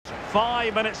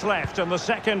5 minutes left in the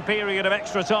second period of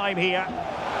extra time here.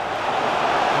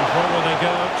 And forward they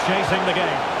go, chasing the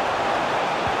game.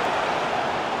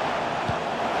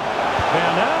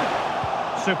 Werner,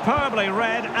 superbly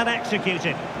read and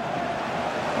executed.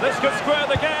 This could square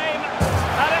the game,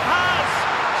 and it has!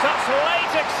 Such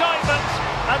late excitement,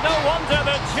 and no wonder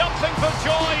they're jumping for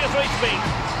joy as we speak.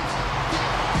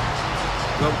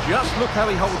 Well, just look how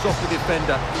he holds off the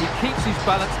defender. He keeps his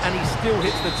balance and he still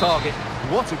hits the target.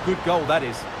 What a good goal that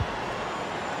is.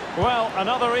 Well,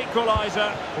 another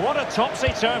equaliser. What a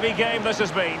topsy-turvy game this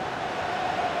has been.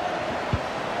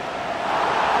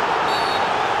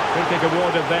 Free kick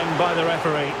awarded then by the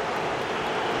referee.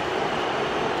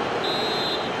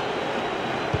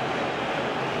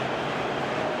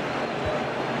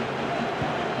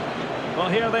 Well,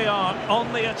 here they are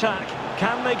on the attack.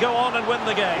 Can they go on and win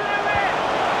the game?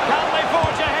 Can they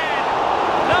forge ahead?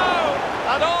 No!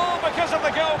 And all because of the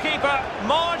goalkeeper.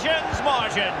 Margins,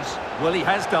 margins. Well, he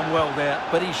has done well there,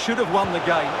 but he should have won the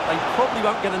game. They probably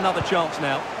won't get another chance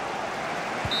now.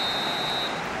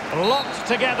 Locked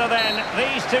together then,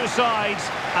 these two sides.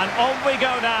 And on we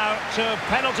go now to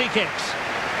penalty kicks.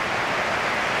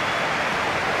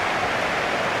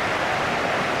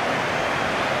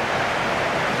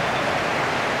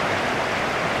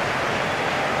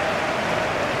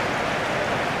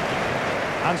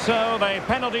 And so the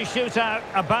penalty shootout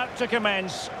about to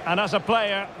commence, and as a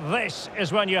player, this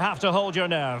is when you have to hold your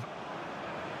nerve.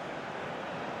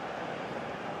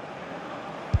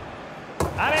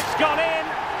 And it's gone in.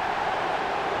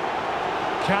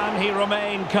 Can he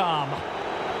remain calm?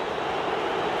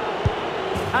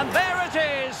 And there it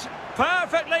is,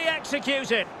 perfectly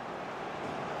executed.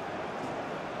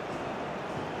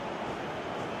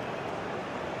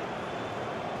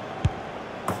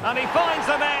 And he finds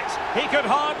the net. He could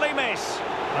hardly miss.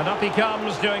 And up he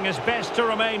comes, doing his best to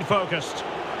remain focused.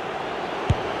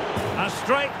 As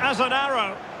straight as an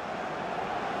arrow.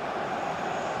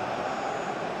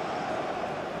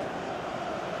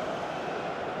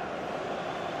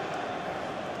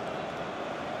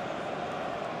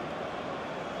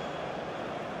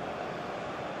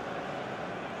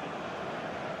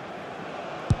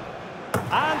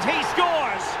 And he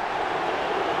scores!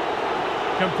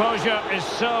 Composure is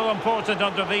so important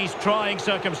under these trying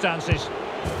circumstances.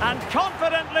 And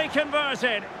confidently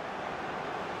converted.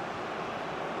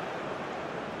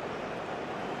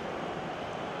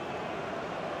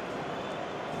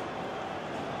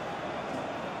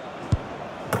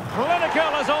 Clinical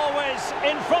as always,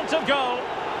 in front of goal.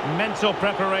 Mental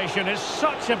preparation is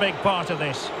such a big part of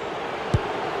this.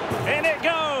 In it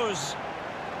goes!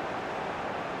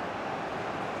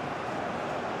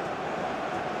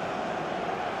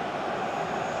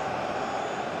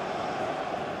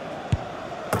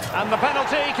 And the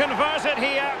penalty converted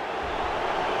here.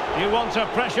 You want a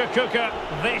pressure cooker,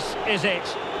 this is it.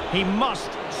 He must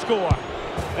score.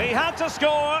 He had to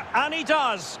score, and he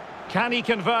does. Can he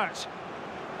convert?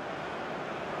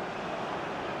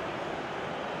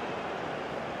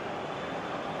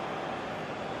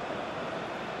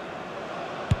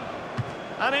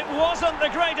 And it wasn't the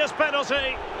greatest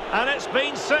penalty, and it's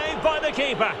been saved by the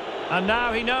keeper. And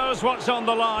now he knows what's on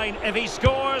the line. If he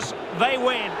scores, they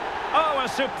win. Oh, a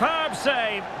superb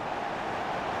save.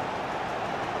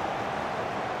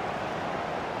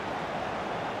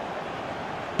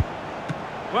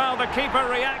 Well, the keeper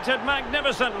reacted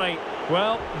magnificently.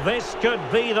 Well, this could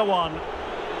be the one.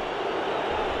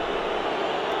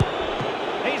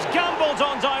 He's gambled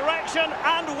on direction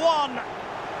and won.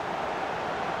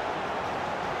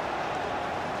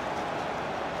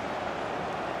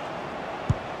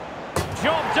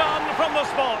 Job done from the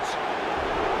spot.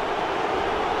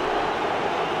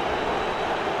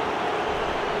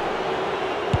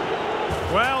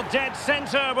 Well, dead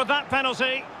centre with that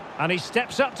penalty. And he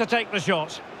steps up to take the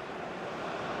shot.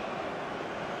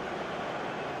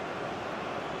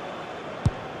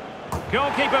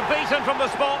 Goalkeeper beaten from the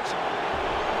spot.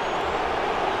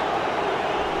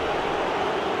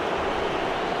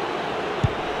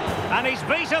 And he's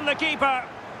beaten the keeper.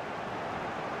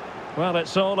 Well,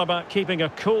 it's all about keeping a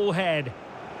cool head.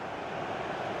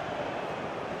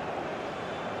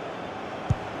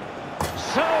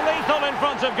 So lethal in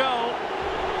front of goal.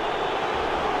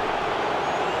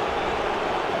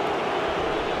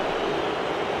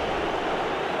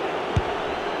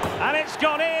 And it's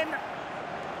gone in.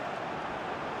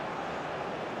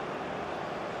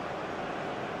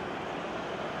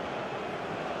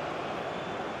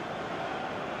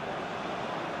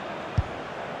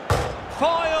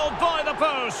 Foiled by the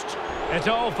post. It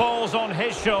all falls on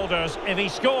his shoulders. If he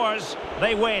scores,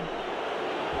 they win.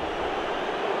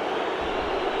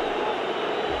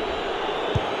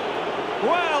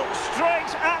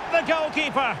 right at the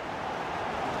goalkeeper.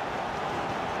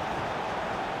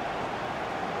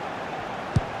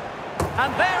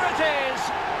 And there it is,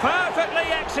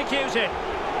 perfectly executed.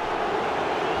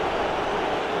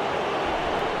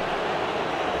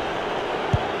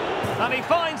 And he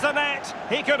finds the net,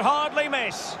 he could hardly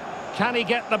miss. Can he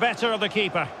get the better of the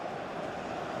keeper?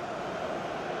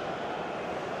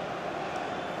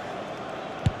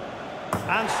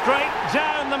 And straight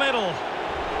down the middle.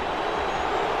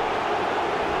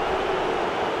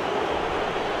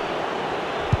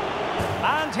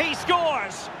 And he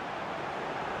scores.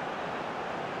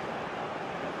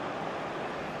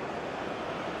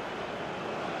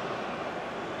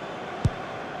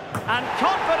 And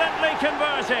confidently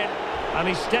converted. And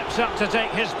he steps up to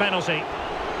take his penalty.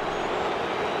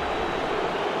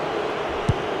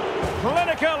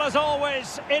 Clinical as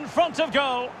always, in front of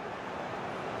goal.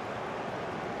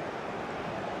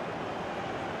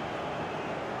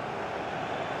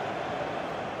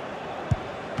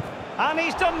 And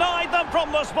he's denied them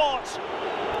from the spot.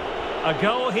 A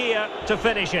goal here to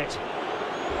finish it.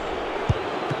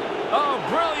 Oh,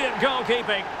 brilliant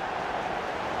goalkeeping.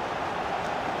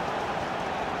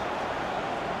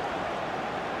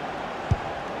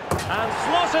 And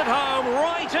slotted home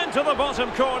right into the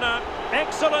bottom corner.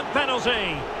 Excellent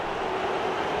penalty.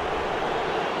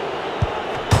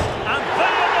 And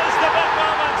there is the big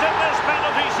moment in this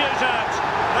penalty shootout.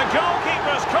 The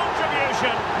goalkeeper's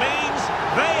contribution means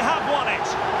they have won it.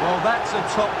 Well, that's a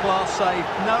top-class save.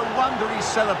 No wonder he's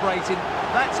celebrating.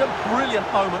 That's a brilliant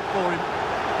moment for him.